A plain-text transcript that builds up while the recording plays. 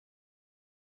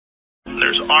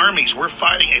There's armies. We're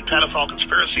fighting a pedophile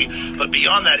conspiracy, but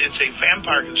beyond that, it's a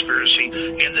vampire conspiracy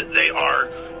in that they are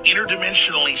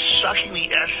interdimensionally sucking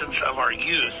the essence of our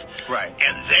youth. Right.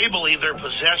 And they believe they're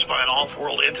possessed by an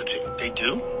off-world entity. They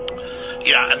do?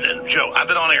 Yeah, and then, Joe, I've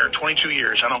been on air 22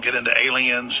 years. I don't get into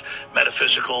aliens,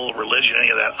 metaphysical, religion,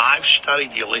 any of that. I've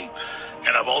studied the elite,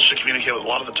 and I've also communicated with a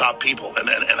lot of the top people. And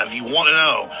if you want to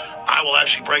know, I will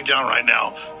actually break down right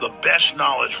now the best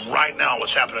knowledge right now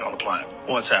what's happening on the planet.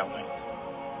 What's happening?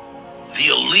 The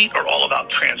elite are all about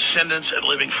transcendence and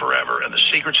living forever and the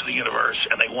secrets of the universe,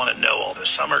 and they want to know all this.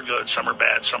 Some are good, some are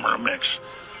bad, some are a mix.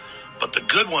 But the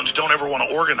good ones don't ever want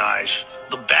to organize.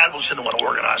 The bad ones didn't want to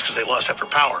organize because they lust after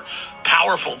power.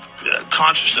 Powerful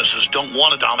consciousnesses don't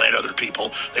want to dominate other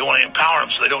people. They want to empower them,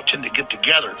 so they don't tend to get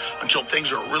together until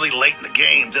things are really late in the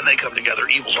game. Then they come together.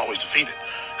 Evil's always defeated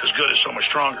because good is so much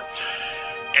stronger.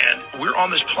 And we're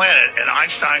on this planet, and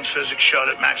Einstein's physics showed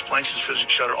it, Max Planck's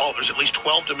physics showed it, there's at least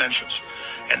 12 dimensions.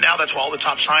 And now that's why all the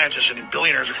top scientists and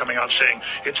billionaires are coming out saying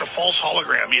it's a false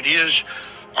hologram. It is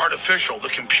artificial. The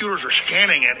computers are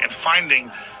scanning it and finding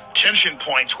tension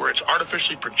points where it's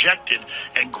artificially projected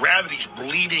and gravity's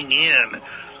bleeding in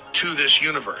to this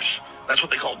universe. That's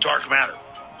what they call dark matter.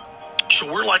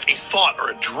 So we're like a thought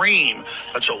or a dream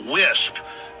that's a wisp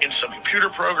in some computer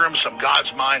program, some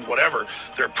God's mind, whatever.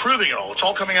 They're proving it all. It's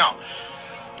all coming out.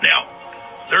 Now,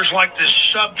 there's like this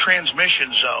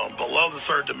sub-transmission zone below the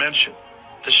third dimension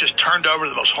that's just turned over to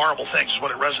the most horrible things is what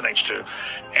it resonates to.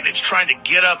 And it's trying to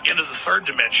get up into the third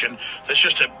dimension that's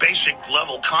just a basic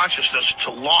level consciousness to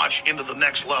launch into the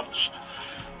next levels.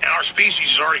 And our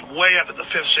species is already way up at the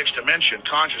fifth, sixth dimension,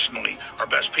 consciously, our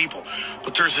best people.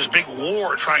 But there's this big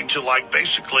war trying to, like,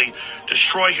 basically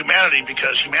destroy humanity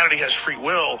because humanity has free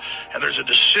will, and there's a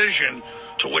decision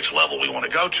to which level we want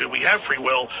to go to. We have free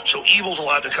will, so evil's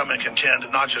allowed to come and contend,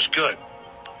 and not just good.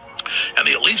 And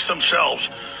the elites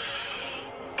themselves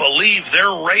believe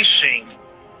they're racing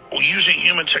using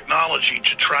human technology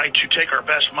to try to take our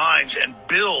best minds and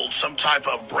build some type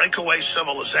of breakaway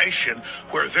civilization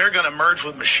where they're going to merge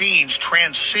with machines,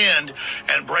 transcend,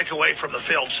 and break away from the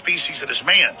failed species that is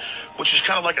man, which is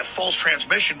kind of like a false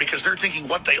transmission because they're thinking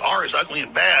what they are is ugly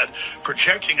and bad,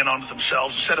 projecting it onto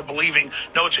themselves instead of believing,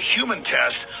 no, it's a human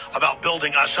test about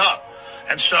building us up.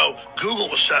 And so Google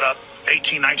was set up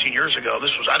 18, 19 years ago.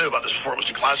 I knew about this before it was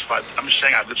declassified. I'm just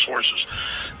saying I have good sources.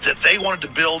 That they wanted to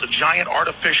build a giant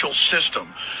artificial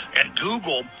system. And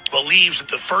Google believes that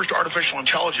the first artificial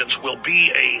intelligence will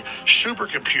be a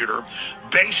supercomputer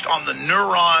based on the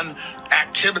neuron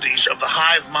activities of the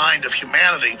hive mind of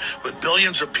humanity with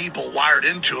billions of people wired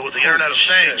into it with the Internet of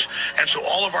Things. And so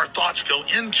all of our thoughts go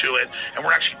into it, and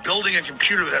we're actually building a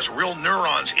computer that has real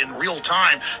neurons in real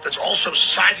time that's also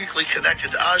psychically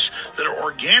connected to us, that are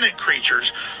organic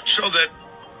creatures, so that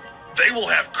they will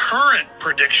have current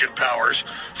prediction powers,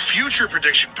 future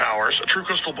prediction powers, a true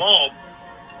crystal ball.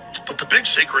 But the big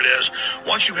secret is,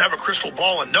 once you have a crystal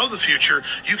ball and know the future,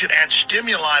 you can add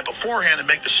stimuli beforehand and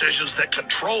make decisions that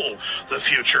control the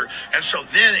future. And so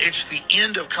then it's the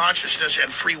end of consciousness and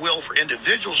free will for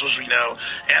individuals, as we know,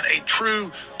 and a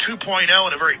true 2.0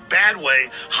 in a very bad way,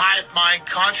 hive mind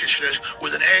consciousness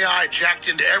with an AI jacked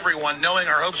into everyone, knowing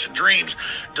our hopes and dreams,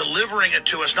 delivering it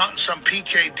to us, not in some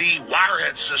PKD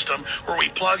wirehead system where we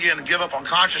plug in and give up on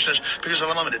consciousness because of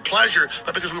unlimited pleasure,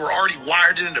 but because we were already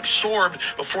wired in and absorbed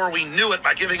before we knew it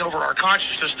by giving over our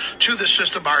consciousness to this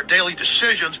system by our daily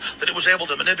decisions that it was able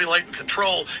to manipulate and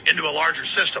control into a larger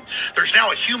system. There's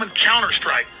now a human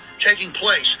counterstrike taking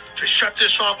place to shut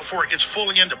this off before it gets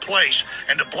fully into place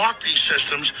and to block these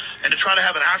systems and to try to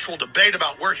have an actual debate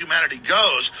about where humanity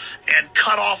goes and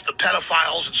cut off the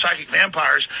pedophiles and psychic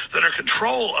vampires that are in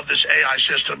control of this AI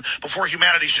system before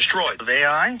humanity's destroyed. Of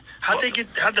AI? How'd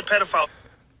the pedophile...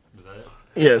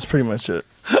 Yeah, it's pretty much it.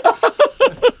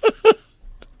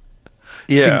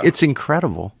 Yeah, it's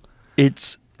incredible. I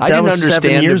didn't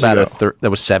understand about that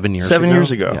was 7 years ago. 7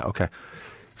 years ago. Yeah, okay.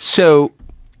 So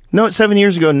no, 7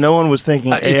 years ago, no one was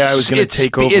thinking AI was going to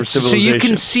take over civilization. So you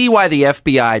can see why the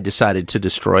FBI decided to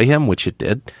destroy him, which it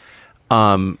did.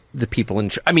 The people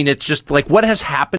in, I mean, it's just like what has happened.